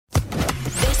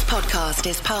podcast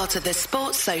is part of the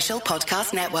Sports Social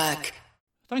Podcast Network.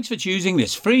 Thanks for choosing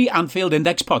this free Anfield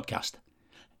Index podcast.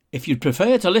 If you'd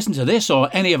prefer to listen to this or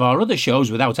any of our other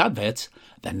shows without adverts,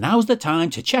 then now's the time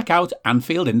to check out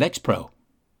Anfield Index Pro.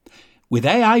 With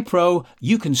AI Pro,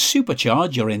 you can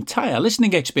supercharge your entire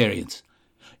listening experience.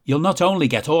 You'll not only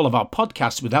get all of our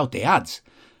podcasts without the ads,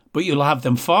 but you'll have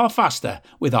them far faster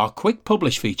with our Quick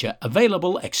Publish feature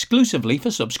available exclusively for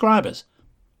subscribers.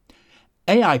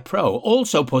 AI Pro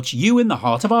also puts you in the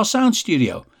heart of our sound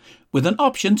studio, with an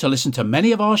option to listen to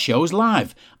many of our shows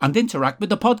live and interact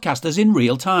with the podcasters in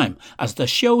real time as the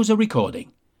shows are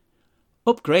recording.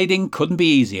 Upgrading couldn't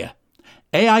be easier.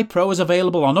 AI Pro is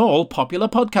available on all popular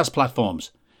podcast platforms,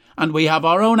 and we have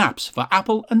our own apps for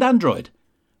Apple and Android.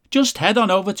 Just head on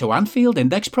over to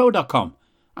AnfieldIndexPro.com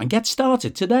and get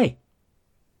started today.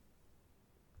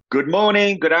 Good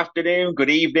morning, good afternoon,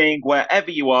 good evening, wherever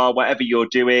you are, whatever you're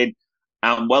doing,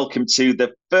 and welcome to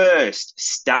the first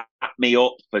Stat Me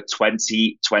Up for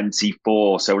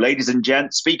 2024. So, ladies and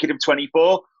gents, speaking of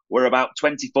 24, we're about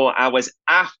 24 hours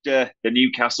after the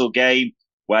Newcastle game,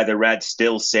 where the Reds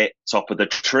still sit top of the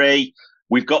tree.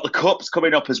 We've got the Cups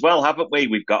coming up as well, haven't we?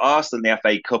 We've got Arsenal in the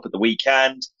FA Cup at the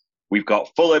weekend. We've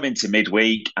got Fulham into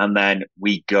midweek, and then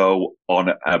we go on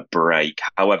a break.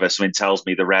 However, something tells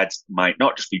me the Reds might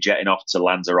not just be jetting off to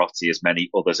Lanzarote as many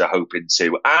others are hoping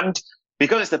to. And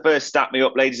because it's the first Stat Me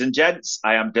Up, ladies and gents,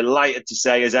 I am delighted to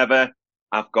say, as ever,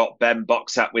 I've got Ben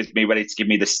Boxat with me, ready to give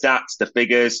me the stats, the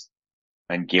figures,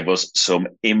 and give us some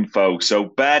info. So,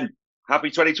 Ben,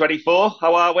 happy 2024.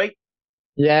 How are we?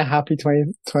 Yeah, happy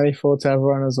 2024 to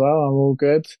everyone as well. I'm all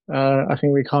good. I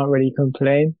think we can't really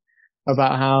complain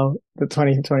about how the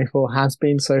 2024 has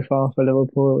been so far for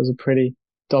Liverpool. It was a pretty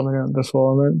dominant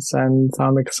performance, and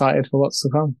I'm excited for what's to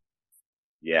come.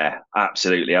 Yeah,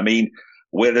 absolutely. I mean,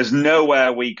 there's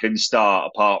nowhere we can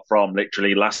start apart from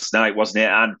literally last night, wasn't it,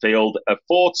 at Anfield? A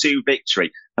 4-2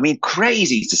 victory. I mean,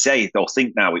 crazy to say, or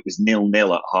think now it was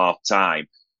 0-0 at half-time.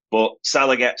 But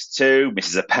Salah gets 2,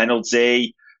 misses a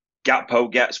penalty.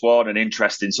 Gakpo gets 1, an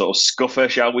interesting sort of scuffer,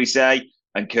 shall we say.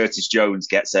 And Curtis Jones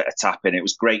gets a tap in. It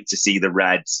was great to see the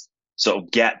Reds sort of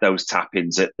get those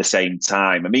tap-ins at the same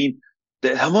time. I mean,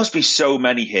 there must be so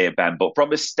many here, Ben, but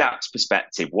from a stats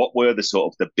perspective, what were the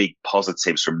sort of the big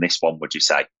positives from this one, would you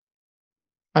say?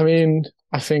 I mean,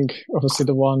 I think obviously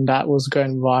the one that was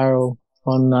going viral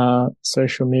on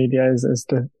social media is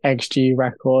the XG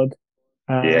record.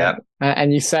 Yeah.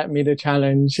 And you set me the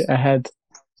challenge ahead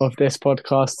of this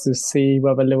podcast to see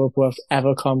whether Liverpool have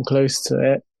ever come close to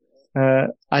it.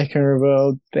 I can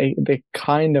reveal they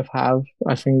kind of have.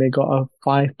 I think they got a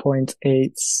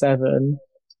 5.87.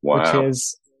 Wow.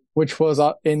 which was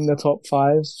in the top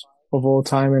 5 of all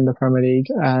time in the Premier League.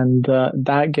 And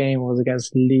that game was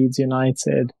against Leeds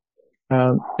United,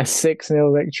 a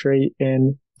 6-0 victory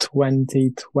in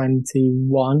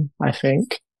 2021, I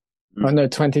think. Oh, no,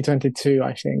 2022,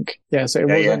 I think. Yeah, so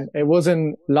it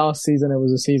wasn't last season, it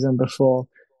was a season before.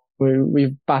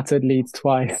 We've battered Leeds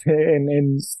twice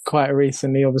in quite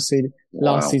recently. Obviously,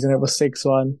 last season it was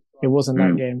 6-1. It wasn't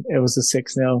that game. It was the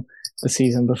 6-0 the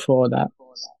season before that.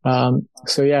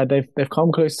 So yeah, they've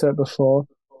come close to it before,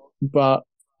 but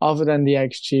other than the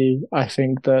XG, I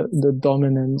think that the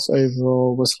dominance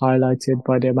overall was highlighted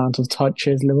by the amount of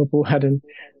touches Liverpool had in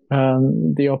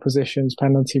the opposition's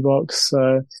penalty box.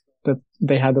 So that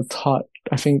they had a touch.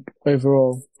 I think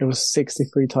overall it was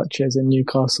 63 touches in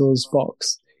Newcastle's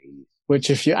box, which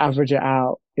if you average it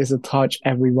out is a touch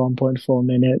every 1.4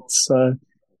 minutes. So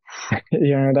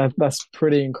that's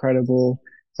pretty incredible.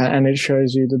 And it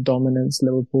shows you the dominance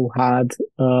Liverpool had.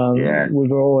 We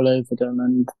were all over them.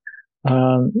 And,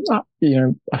 I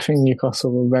think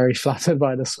Newcastle were very flattered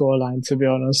by the scoreline, to be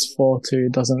honest.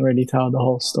 4-2 doesn't really tell the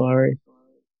whole story.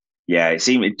 Yeah,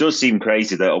 it does seem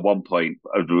crazy that at one point,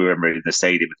 I remember in the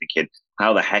stadium thinking,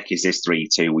 how the heck is this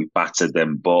 3-2? We battered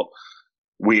them. But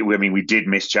we did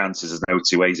miss chances. There's no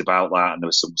two ways about that. And there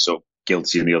was some sort of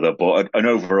guilty in the other. But an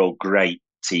overall great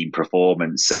team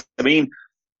performance. I mean,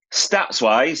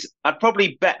 stats-wise, I'd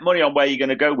probably bet money on where you're going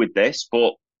to go with this,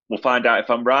 but we'll find out if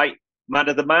I'm right. Man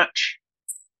of the match?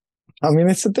 I mean,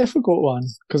 it's a difficult one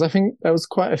because I think there was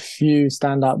quite a few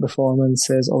standout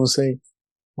performances. Obviously,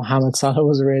 Mohamed Salah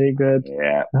was really good,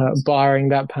 barring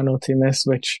that penalty miss,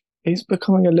 which is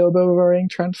becoming a little bit of a worrying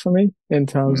trend for me in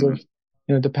terms of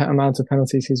the amount of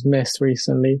penalties he's missed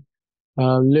recently.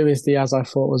 Luis Diaz, I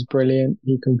thought, was brilliant.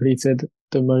 He completed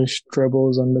the most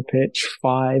dribbles on the pitch,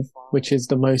 5, which is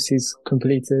the most he's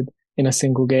completed in a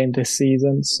single game this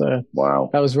season. So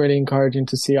that was really encouraging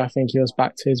to see. I think he was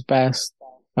back to his best.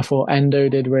 I thought Endo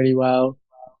did really well.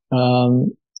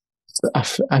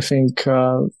 I think,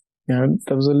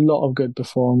 there was a lot of good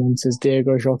performances.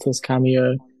 Diego Jota's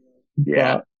cameo.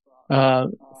 Yeah. But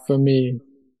for me,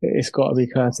 it's got to be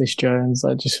Curtis Jones.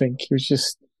 I just think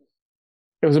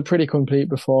it was a pretty complete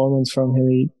performance from him.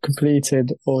 He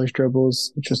completed all his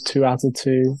dribbles, which was 2 out of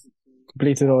 2.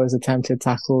 Completed all his attempted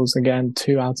tackles, again,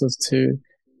 2 out of 2.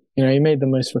 He made the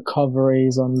most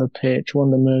recoveries on the pitch,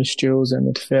 won the most duels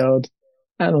in midfield.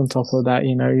 And on top of that,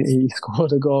 he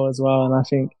scored a goal as well. And I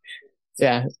think,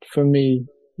 for me,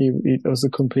 it was a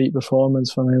complete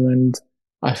performance from him. And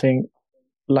I think,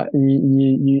 like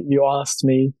you asked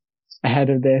me ahead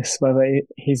of this whether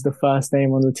he's the first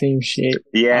name on the team sheet.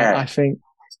 Yeah. I think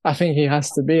he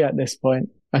has to be at this point.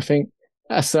 I think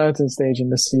at a certain stage in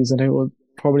the season,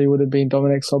 probably would have been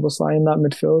Dominic Szoboszlai in that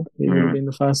midfield. He would have been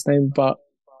the first name, but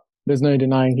there's no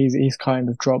denying he's kind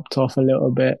of dropped off a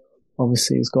little bit.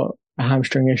 Obviously, he's got a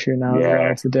hamstring issue now as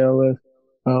well to deal with.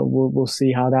 We'll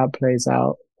see how that plays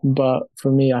out. But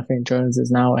for me, I think Jones is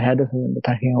now ahead of him in the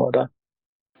pecking order.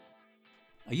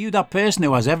 Are you that person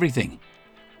who has everything?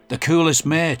 The coolest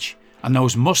merch and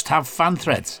those must-have fan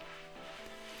threads?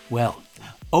 Well,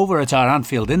 over at our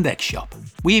Anfield Index shop,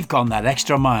 we've gone that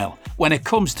extra mile when it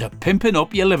comes to pimping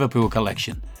up your Liverpool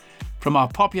collection. From our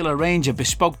popular range of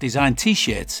bespoke design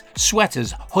t-shirts,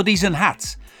 sweaters, hoodies and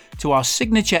hats, to our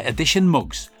signature edition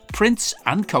mugs, prints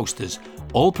and coasters,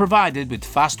 all provided with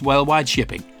fast worldwide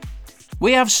shipping.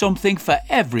 We have something for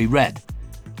every red.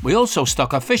 We also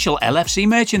stock official LFC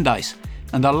merchandise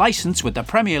and are licensed with the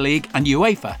Premier League and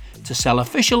UEFA to sell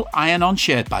official iron-on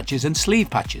shirt badges and sleeve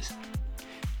patches.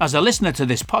 As a listener to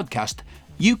this podcast,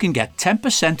 you can get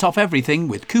 10% off everything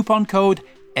with coupon code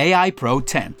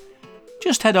AIPRO10.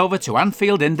 Just head over to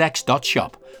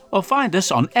AnfieldIndex.shop or find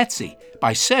us on Etsy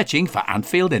by searching for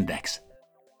Anfield Index.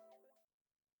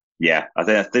 Yeah, I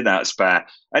think that's fair.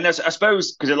 And I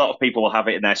suppose because a lot of people will have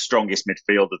it in their strongest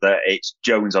midfielder that it's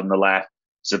Jones on the left,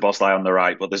 Szoboszlai on the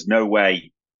right, but there's no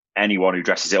way anyone who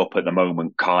dresses it up at the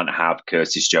moment can't have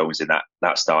Curtis Jones in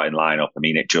that starting lineup. I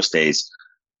mean, it just is.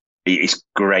 It's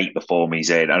great the form he's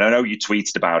in. And I know you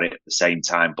tweeted about it at the same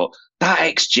time, but that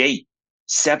XG,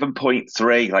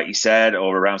 7.3, like you said,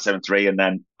 or around 7.3, and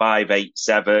then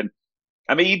 5.87.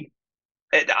 I mean,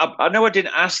 I know I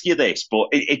didn't ask you this, but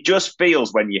it just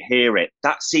feels when you hear it,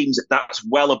 that's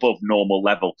well above normal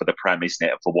level for the Prem, isn't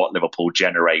it? For what Liverpool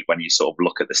generate when you sort of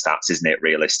look at the stats, isn't it,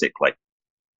 realistically?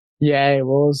 Yeah, it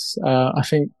was. I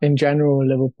think in general,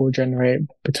 Liverpool generate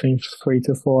between 3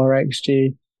 to 4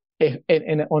 XG.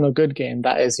 On a good game,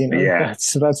 that is,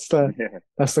 that's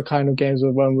the kind of games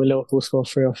when Liverpool score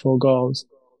 3 or 4 goals.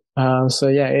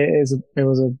 It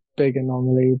was a big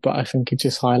anomaly, but I think it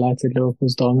just highlighted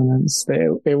Liverpool's dominance.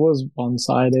 It was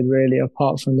one-sided, really,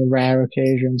 apart from the rare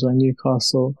occasions when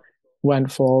Newcastle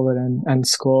went forward and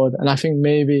scored. And I think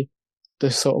maybe the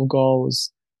sort of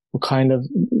goals were kind of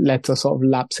led to a sort of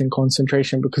lapse in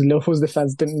concentration because Liverpool's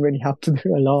defense didn't really have to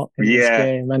do a lot in this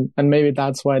game. And maybe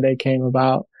that's why they came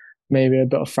about. Maybe a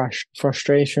bit of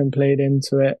frustration played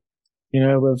into it,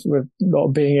 with not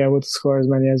being able to score as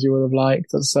many as you would have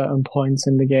liked at certain points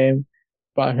in the game.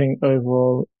 But I think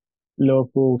overall,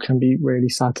 Liverpool can be really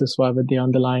satisfied with the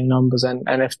underlying numbers. And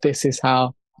if this is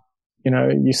how,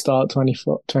 you start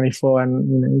 24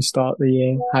 and, you start the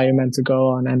year, how you're meant to go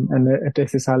on. And if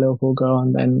this is how Liverpool go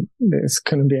on, then it's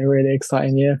going to be a really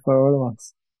exciting year for all of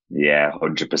us. Yeah,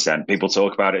 100%. People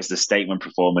talk about it as the statement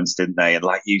performance, didn't they? And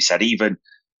like you said, even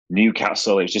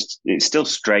Newcastle, it's still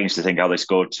strange to think how they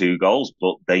scored 2 goals,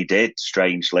 but they did,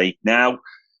 strangely. Now,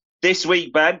 this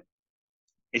week, Ben,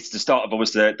 it's the start of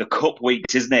almost the cup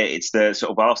weeks, isn't it? It's the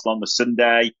sort of Arsenal on the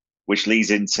Sunday, which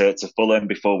leads into Fulham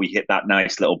before we hit that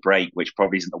nice little break, which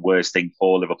probably isn't the worst thing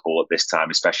for Liverpool at this time,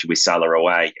 especially with Salah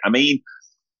away. I mean,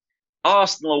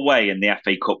 Arsenal away in the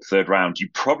FA Cup third round, you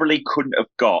probably couldn't have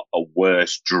got a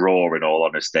worse draw, in all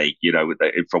honesty,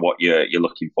 for what you're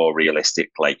looking for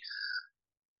realistically.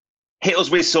 Hit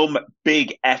us with some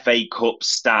big FA Cup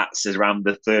stats around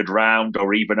the third round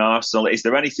or even Arsenal. Is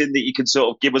there anything that you can sort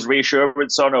of give us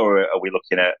reassurance on, or are we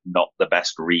looking at not the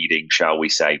best reading, shall we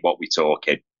say? What we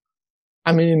talking?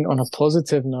 I mean, on a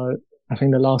positive note, I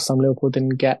think the last time Liverpool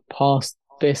didn't get past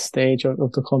this stage of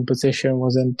the competition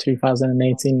was in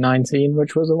 2018-19,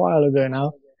 which was a while ago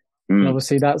now. And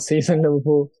obviously that season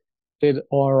Liverpool did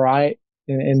all right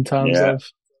in terms of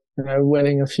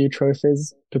winning a few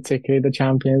trophies, particularly the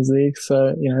Champions League.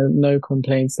 So, no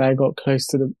complaints there. Got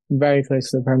very close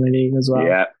to the Premier League as well.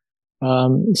 Yeah.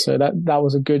 So that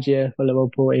was a good year for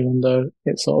Liverpool, even though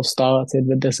it sort of started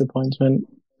with disappointment,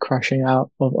 crashing out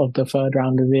of the third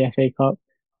round of the FA Cup.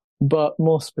 But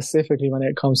more specifically, when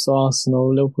it comes to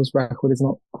Arsenal, Liverpool's record is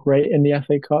not great in the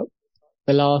FA Cup.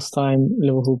 the last time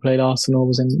Liverpool played Arsenal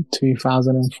was in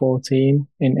 2014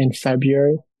 in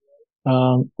February,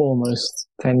 almost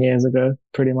 10 years ago,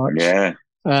 pretty much. Yeah.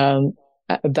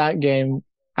 At that game,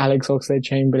 Alex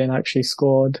Oxlade-Chamberlain actually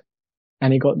scored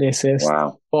and he got the assist.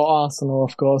 Wow. For Arsenal,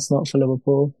 of course, not for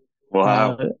Liverpool.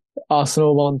 Wow.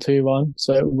 Arsenal won 2-1,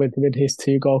 so with his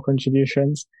 2 goal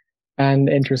contributions. And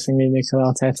interestingly, Mikel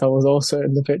Arteta was also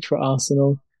in the pitch for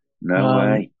Arsenal. No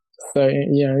way. So,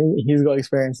 he's got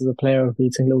experience as a player of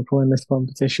beating Liverpool in this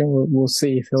competition. We'll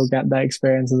see if he'll get that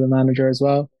experience as a manager as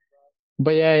well.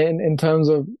 But yeah, in terms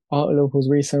of Liverpool's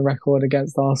recent record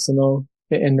against Arsenal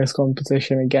in this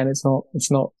competition, again, it's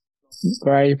not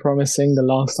very promising. The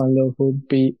last time Liverpool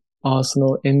beat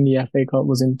Arsenal in the FA Cup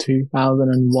was in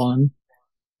 2001.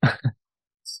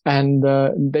 And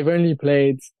they've only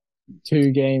played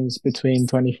 2 games between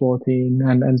 2014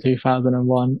 and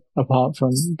 2001, apart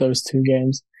from those 2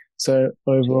 games. So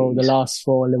overall, the last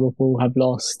 4 Liverpool have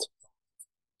lost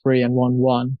 3 and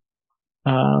 1-1.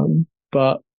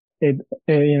 But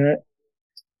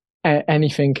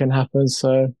anything can happen.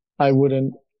 So I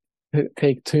wouldn't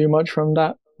take too much from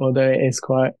that, although it is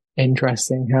quite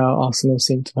interesting how Arsenal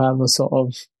seem to have a sort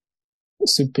of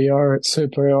superior.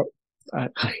 I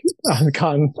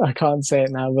can't say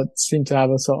it now, but seem to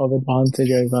have a sort of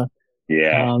advantage over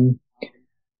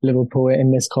Liverpool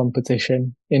in this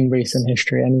competition in recent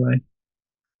history anyway.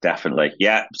 Definitely.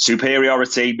 Yeah.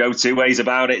 Superiority. No 2 ways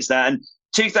about it. It's there. And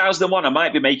 2001, I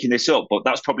might be making this up, but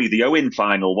that's probably the Owen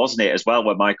final, wasn't it, as well,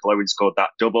 where Michael Owen scored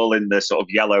that double in the sort of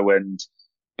yellow and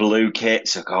blue kit.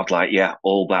 So, God,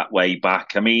 all that way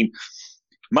back. I mean,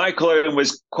 Michael Owen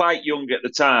was quite young at the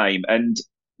time, and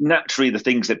naturally the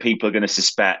things that people are going to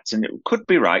suspect, and it could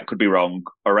be right, could be wrong,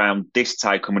 around this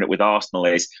tie coming up with Arsenal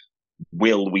is,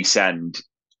 will we send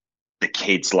the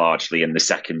kids largely in the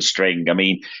second string? I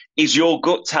mean, is your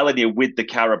gut telling you with the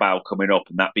Carabao coming up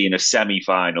and that being a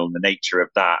semi-final and the nature of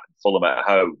that, Fulham at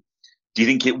home, do you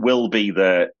think it will be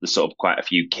the sort of quite a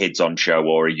few kids on show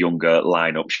or a younger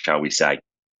lineup, shall we say?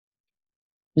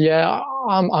 Yeah,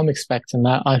 I'm expecting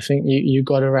that. I think you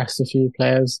got to rest a few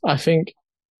players. I think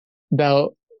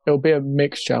it'll be a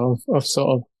mixture of sort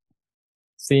of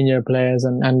senior players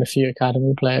and a few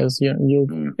academy players.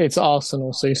 It's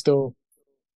Arsenal, so you still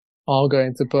are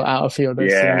going to put out a few of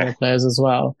those senior players as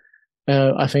well.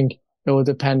 I think it will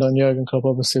depend on Jurgen Klopp.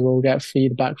 Obviously, we'll get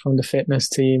feedback from the fitness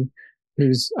team,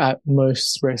 who's at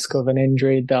most risk of an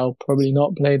injury. They'll probably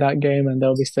not play that game and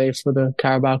they'll be safe for the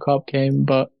Carabao Cup game.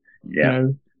 But,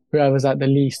 whoever's at the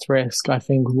least risk, I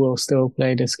think will still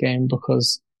play this game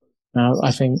because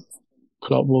I think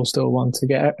Klopp will still want to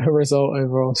get a result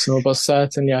over Arsenal. But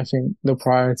certainly, I think the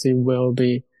priority will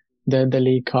be the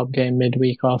League Cup game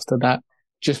midweek after that.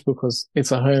 Just because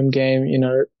it's a home game,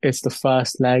 it's the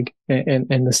first leg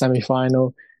in the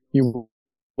semi-final. You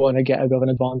want to get a bit of an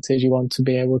advantage. You want to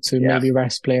be able to maybe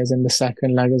rest players in the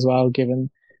second leg as well, given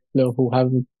Liverpool have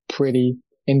a pretty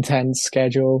intense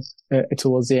schedule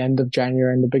towards the end of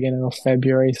January and the beginning of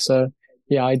February. So,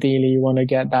 ideally you want to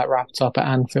get that wrapped up at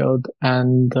Anfield.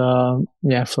 And, for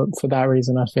that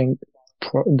reason, I think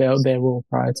they will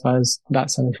prioritise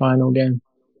that semi-final game.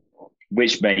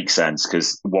 Which makes sense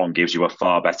because one gives you a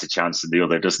far better chance than the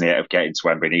other, doesn't it, of getting to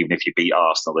Wembley? And even if you beat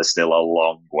Arsenal, there's still a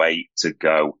long way to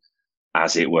go,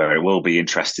 as it were. It will be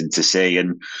interesting to see.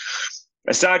 And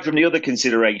aside from the other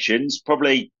considerations,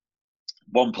 probably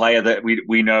one player that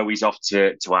we know he's off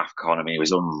to AFCON. I mean, he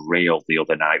was unreal the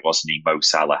other night, wasn't he, Mo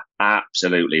Salah?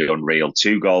 Absolutely unreal.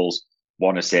 2 goals,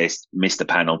 1 assist, missed a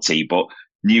penalty, but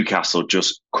Newcastle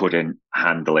just couldn't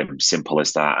handle him. Simple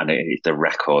as that. And the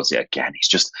records, again,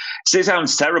 it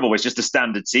sounds terrible. It's just a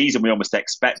standard season. We almost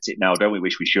expect it now, don't we?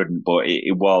 Wish we shouldn't, but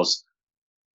it was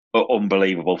an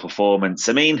unbelievable performance.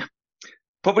 I mean,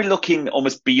 probably looking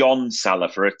almost beyond Salah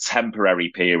for a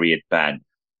temporary period, Ben.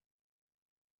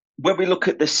 When we look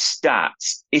at the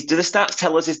stats, do the stats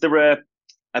tell us, is there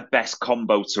a best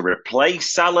combo to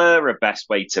replace Salah, a best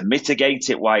way to mitigate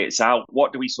it, why it's out?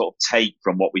 What do we sort of take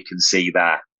from what we can see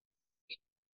there?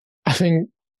 I think,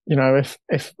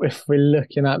 if we're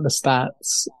looking at the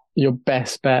stats, your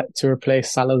best bet to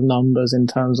replace Salah's numbers in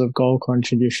terms of goal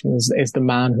contribution is the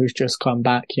man who's just come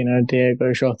back,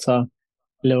 Diego Jota.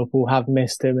 Liverpool have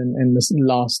missed him in this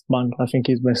last month. I think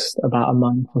he's missed about a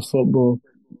month of football.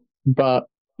 But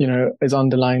his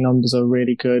underlying numbers are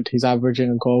really good. He's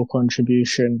averaging a goal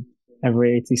contribution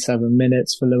every 87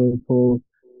 minutes for Liverpool.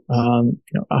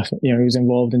 He was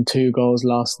involved in 2 goals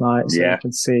last night. So you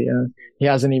can see, he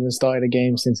hasn't even started a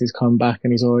game since he's come back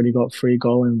and he's already got 3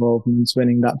 goal involvements,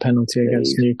 winning that penalty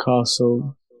against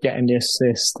Newcastle, getting the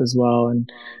assist as well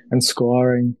and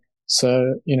scoring.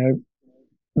 So,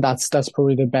 that's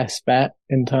probably the best bet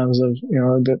in terms of,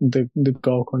 the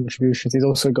goal contributions. He's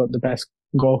also got the best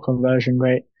goal conversion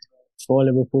rate for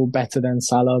Liverpool, better than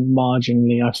Salah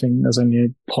marginally. I think there's only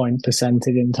a point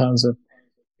percentage in terms of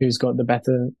who's got the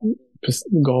better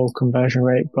goal conversion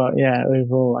rate. But yeah,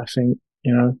 overall, I think,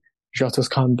 Jota's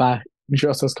come back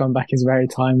is very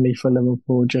timely for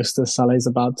Liverpool, just as Salah is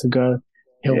about to go.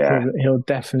 He'll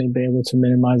definitely be able to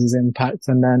minimize his impact.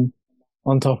 And then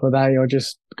on top of that, you're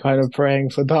just kind of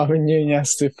praying for Darwin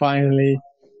Núñez to finally,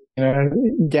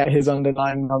 get his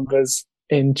underlying numbers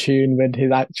in tune with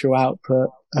his actual output.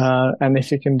 And if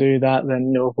he can do that,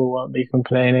 then Liverpool won't be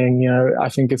complaining. I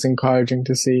think it's encouraging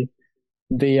to see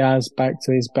Diaz back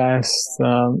to his best.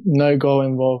 No goal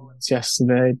involvements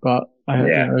yesterday, but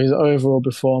his overall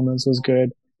performance was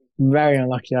good. Very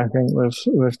unlucky, I think,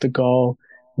 with the goal.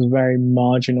 It was very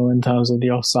marginal in terms of the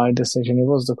offside decision. It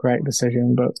was the correct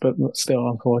decision, but still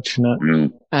unfortunate.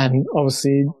 And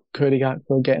obviously, Cody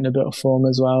Gakpo getting a bit of form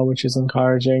as well, which is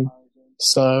encouraging.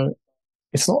 So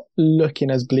it's not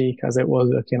looking as bleak as it was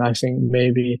looking, I think,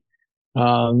 maybe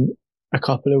a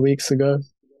couple of weeks ago.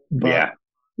 But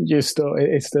it's still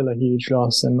a huge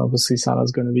loss, and obviously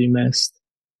Salah's going to be missed.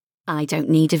 I don't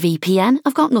need a VPN.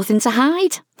 I've got nothing to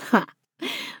hide.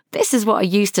 This is what I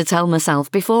used to tell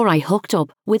myself before I hooked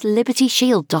up with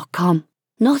LibertyShield.com.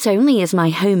 Not only is my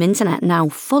home internet now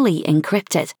fully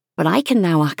encrypted, but I can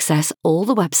now access all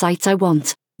the websites I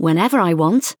want, whenever I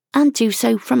want, and do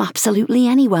so from absolutely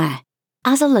anywhere.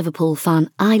 As a Liverpool fan,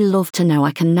 I love to know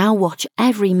I can now watch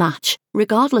every match,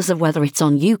 regardless of whether it's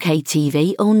on UK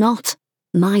TV or not.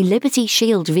 My Liberty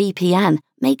Shield VPN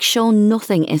makes sure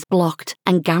nothing is blocked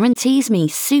and guarantees me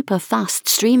super fast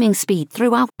streaming speed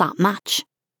throughout that match.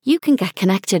 You can get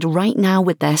connected right now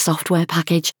with their software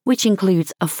package, which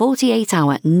includes a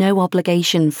 48-hour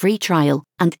no-obligation free trial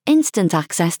and instant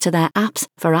access to their apps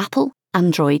for Apple,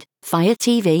 Android, Fire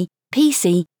TV,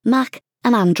 PC, Mac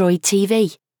and Android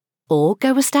TV. Or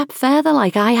go a step further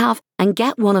like I have and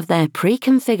get one of their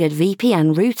pre-configured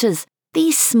VPN routers.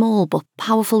 These small but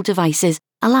powerful devices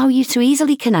allow you to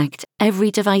easily connect every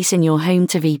device in your home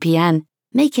to VPN,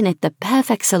 making it the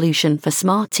perfect solution for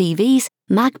smart TVs,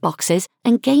 Mac boxes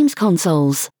and games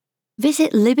consoles.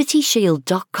 Visit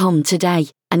LibertyShield.com today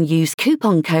and use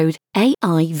coupon code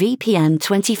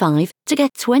AIVPN25 to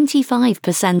get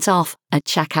 25% off at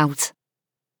checkout.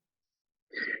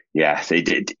 Yeah, they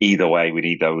did. Either way, we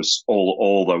need those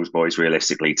all those boys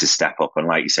realistically to step up. And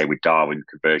like you say, with Darwin,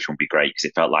 conversion would be great because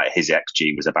it felt like his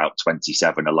XG was about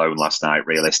 27 alone last night,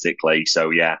 realistically. So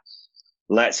yeah,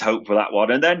 let's hope for that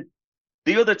one. And then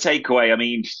the other takeaway, I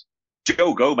mean,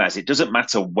 Joe Gomez, it doesn't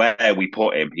matter where we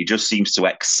put him. He just seems to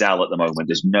excel at the moment.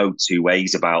 There's no two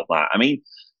ways about that. I mean,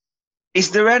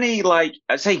 is there any, like,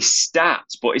 I say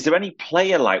stats, but is there any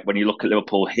player, like, when you look at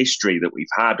Liverpool history that we've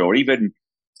had, or even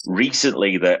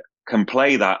recently, that can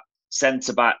play that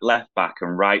centre-back, left-back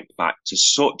and right-back to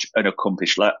such an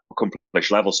accomplished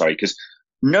level? Sorry, because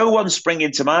no one's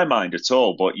springing to my mind at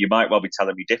all, but you might well be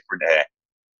telling me different here.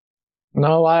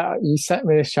 No, you set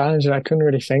me this challenge and I couldn't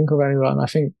really think of anyone. I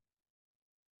think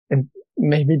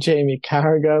maybe Jamie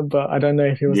Carragher, but I don't know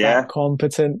if he was that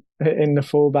competent in the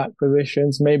fullback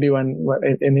positions. Maybe when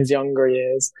in his younger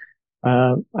years.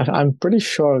 I'm pretty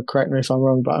sure, correct me if I'm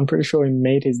wrong, but I'm pretty sure he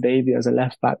made his debut as a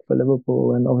left back for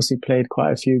Liverpool and obviously played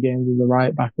quite a few games as a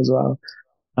right back as well.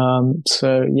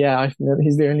 So yeah,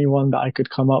 he's the only one that I could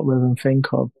come up with and think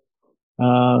of.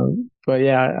 But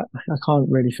yeah, I can't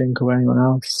really think of anyone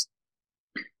else.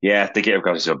 Yeah, I think it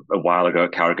was a while ago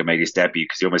Carragher made his debut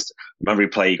because he almost, remember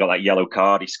he got that yellow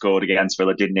card he scored against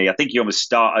Villa, didn't he? I think he almost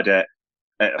started at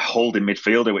holding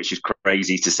midfielder, which is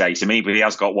crazy to say to me, but he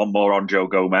has got one more on Joe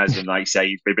Gomez, and like I say,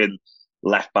 he's been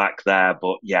left back there.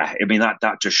 But yeah, I mean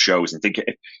that just shows. I think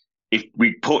if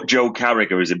we put Joe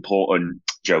Gomez as important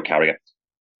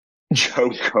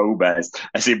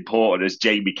as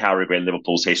Jamie Carragher in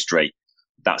Liverpool's history,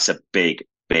 that's a big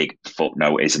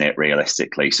footnote, isn't it,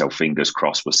 realistically? So fingers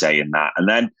crossed we're saying that. And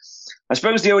then I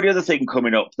suppose the only other thing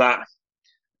coming up, that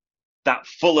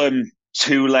Fulham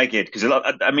two-legged, because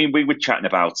we were chatting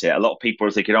about it. A lot of people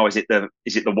are thinking, is it the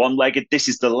one-legged? This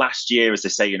is the last year, as they're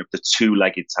saying, of the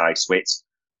two-legged tie. So it's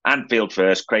Anfield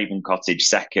first, Craven Cottage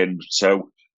second.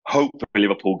 So hopefully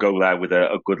Liverpool go there with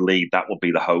a good lead. That will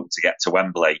be the hope to get to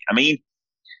Wembley. I mean,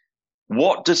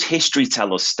 what does history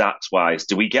tell us stats-wise?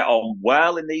 Do we get on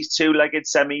well in these two-legged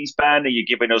semis, Ben? Are you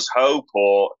giving us hope,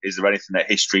 or is there anything that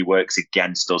history works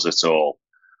against us at all?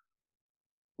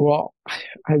 Well,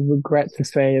 I regret to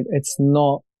say it's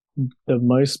not the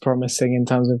most promising in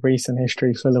terms of recent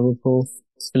history for Liverpool.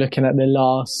 Looking at the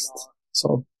last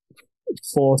sort of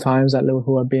 4 times that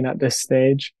Liverpool have been at this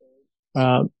stage,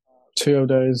 Two of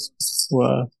those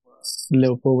were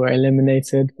Liverpool were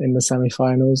eliminated in the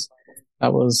semi-finals.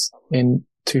 That was in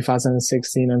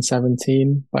 2016 and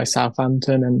 17 by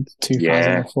Southampton, and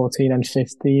 2014 and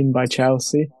 15 by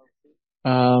Chelsea.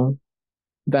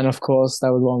 Then, of course,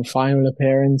 there was one final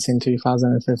appearance in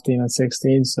 2015 and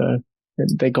 16. So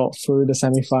they got through the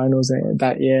semi-finals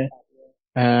that year.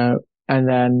 And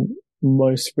then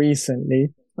most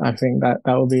recently, I think that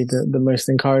will be the most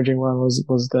encouraging one was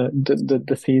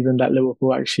the season that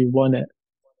Liverpool actually won it.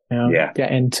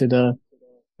 Get into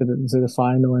the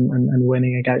final and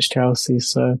winning against Chelsea.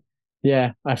 So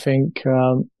yeah, I think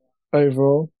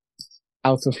overall,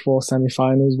 out of 4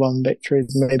 semi-finals, 1 victory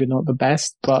is maybe not the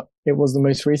best, but it was the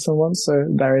most recent one. So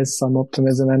there is some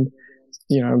optimism. And,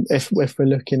 if we're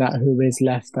looking at who is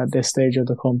left at this stage of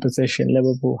the competition,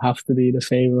 Liverpool have to be the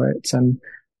favourites. And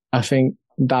I think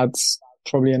that's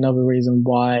probably another reason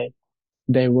why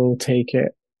they will take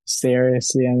it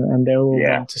seriously and they will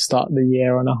want to start the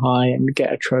year on a high and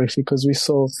get a trophy, because we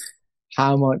saw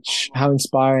how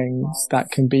inspiring that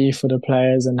can be for the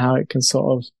players and how it can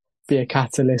sort of be a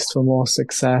catalyst for more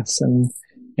success and,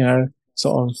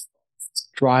 sort of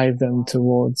drive them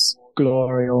towards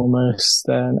glory almost.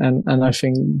 And I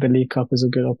think the League Cup is a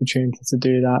good opportunity to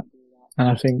do that. And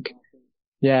I think,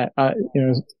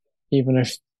 even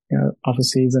if, other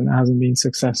season hasn't been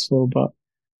successful, but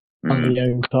on the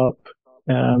Young Cup,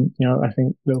 I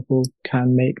think Liverpool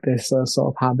can make this a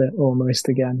sort of habit almost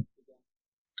again.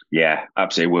 Yeah,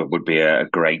 absolutely. Would be a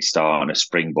great start and a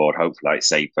springboard, hopefully, I'd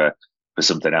say, for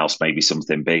something else, maybe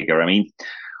something bigger. I mean,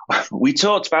 we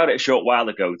talked about it a short while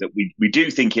ago that we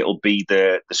do think it'll be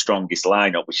the strongest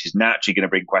lineup, which is naturally going to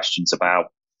bring questions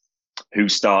about who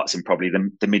starts in probably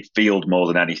the midfield more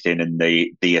than anything and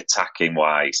the attacking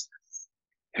wise.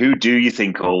 Who do you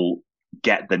think will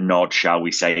get the nod, shall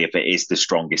we say, if it is the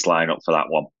strongest lineup for that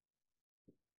one?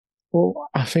 Well,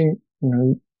 I think,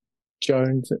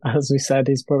 Jones, as we said,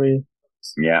 he's probably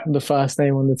the first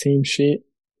name on the team sheet.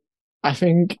 I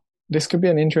think this could be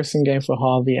an interesting game for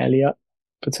Harvey Elliott,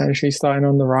 potentially starting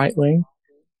on the right wing.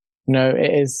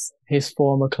 It is his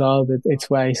former club. It's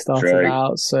where he started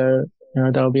out. So,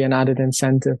 there'll be an added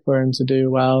incentive for him to do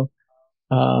well.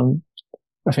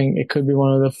 I think it could be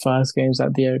one of the first games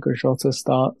that Diogo Jota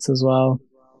starts as well.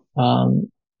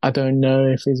 I don't know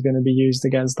if he's going to be used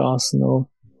against Arsenal.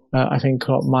 I think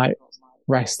Klopp might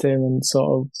rest him and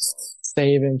sort of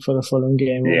save him for the Fulham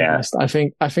game. Almost. I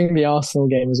think the Arsenal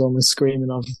game is almost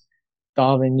screaming of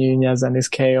Darwin Núñez and his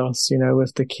chaos.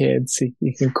 With the kids,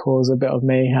 he can cause a bit of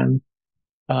mayhem.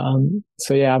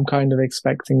 So yeah, I'm kind of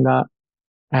expecting that.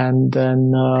 And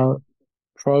then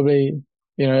probably,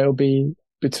 it'll be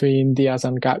between Diaz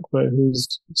and Gakpo,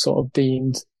 who's sort of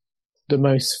deemed the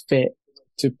most fit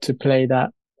to play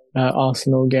that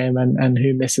Arsenal game, and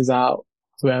who misses out,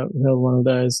 whoever one of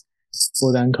those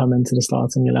will then come into the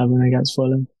starting 11 against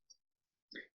Fulham.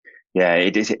 Yeah,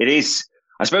 it is.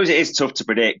 I suppose it is tough to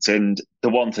predict. And the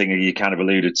one thing you kind of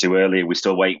alluded to earlier, we're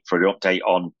still waiting for an update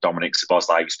on Dominic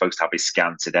Szoboszlai. He was supposed to have his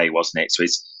scan today, wasn't it? So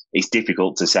it's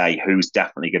difficult to say who's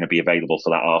definitely going to be available for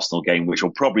that Arsenal game, which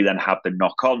will probably then have the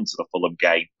knock-on to the Fulham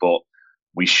game. But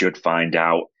we should find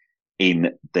out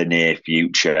in the near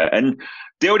future. And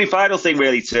the only final thing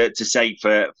really to say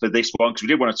for this one, because we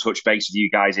did want to touch base with you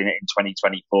guys in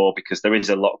 2024, because there is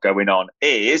a lot going on,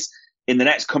 is in the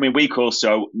next coming week or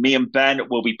so, me and Ben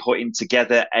will be putting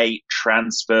together a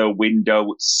transfer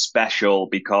window special,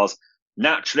 because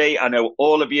naturally, I know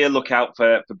all of you look out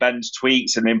for Ben's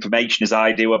tweets and information as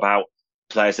I do about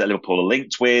players that Liverpool are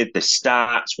linked with, the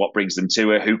stats, what brings them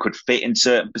to it, who could fit in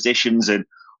certain positions. And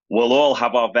we'll all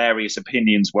have our various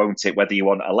opinions, won't it? Whether you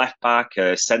want a left back,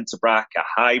 a centre back, a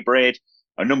hybrid,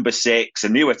 a number 6, a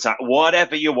new attack,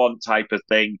 whatever you want type of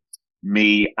thing.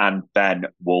 Me and Ben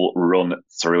will run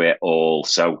through it all.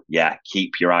 So yeah,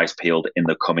 keep your eyes peeled in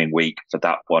the coming week for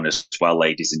that one as well,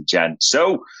 ladies and gents.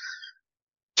 So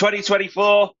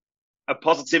 2024, a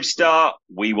positive start.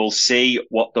 We will see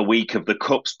what the week of the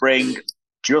Cups bring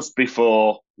just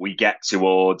before we get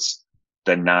towards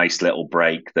the nice little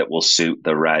break that will suit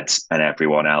the Reds and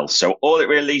everyone else. So all it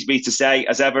really leaves me to say,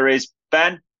 as ever, is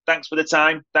Ben, thanks for the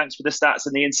time. Thanks for the stats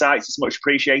and the insights. It's much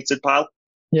appreciated, pal.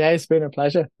 Yeah, it's been a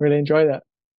pleasure. Really enjoyed it.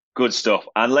 Good stuff.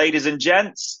 And ladies and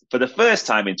gents, for the first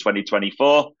time in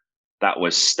 2024, that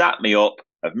was Stat Me Up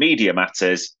of Media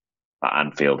Matters at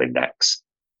Anfield Index.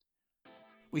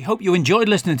 We hope you enjoyed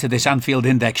listening to this Anfield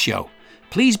Index show.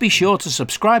 Please be sure to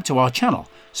subscribe to our channel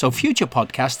so future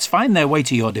podcasts find their way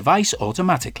to your device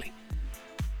automatically.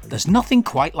 There's nothing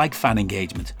quite like fan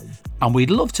engagement, and we'd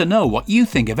love to know what you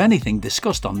think of anything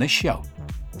discussed on this show.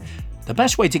 The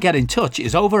best way to get in touch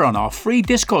is over on our free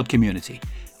Discord community,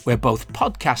 where both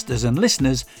podcasters and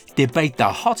listeners debate the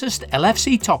hottest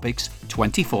LFC topics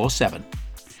 24/7.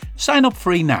 Sign up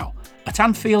free now at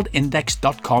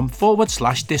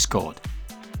AnfieldIndex.com/Discord.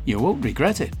 You won't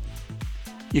regret it.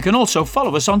 You can also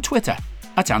follow us on Twitter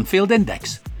at Anfield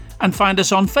Index and find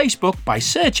us on Facebook by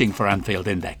searching for Anfield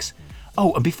Index.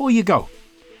 Oh, and before you go,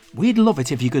 we'd love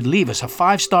it if you could leave us a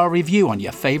 5-star review on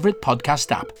your favourite podcast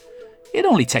app. It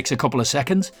only takes a couple of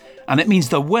seconds, and it means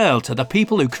the world to the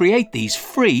people who create these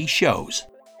free shows.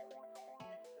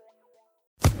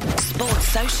 Sports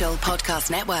Social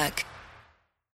Podcast Network.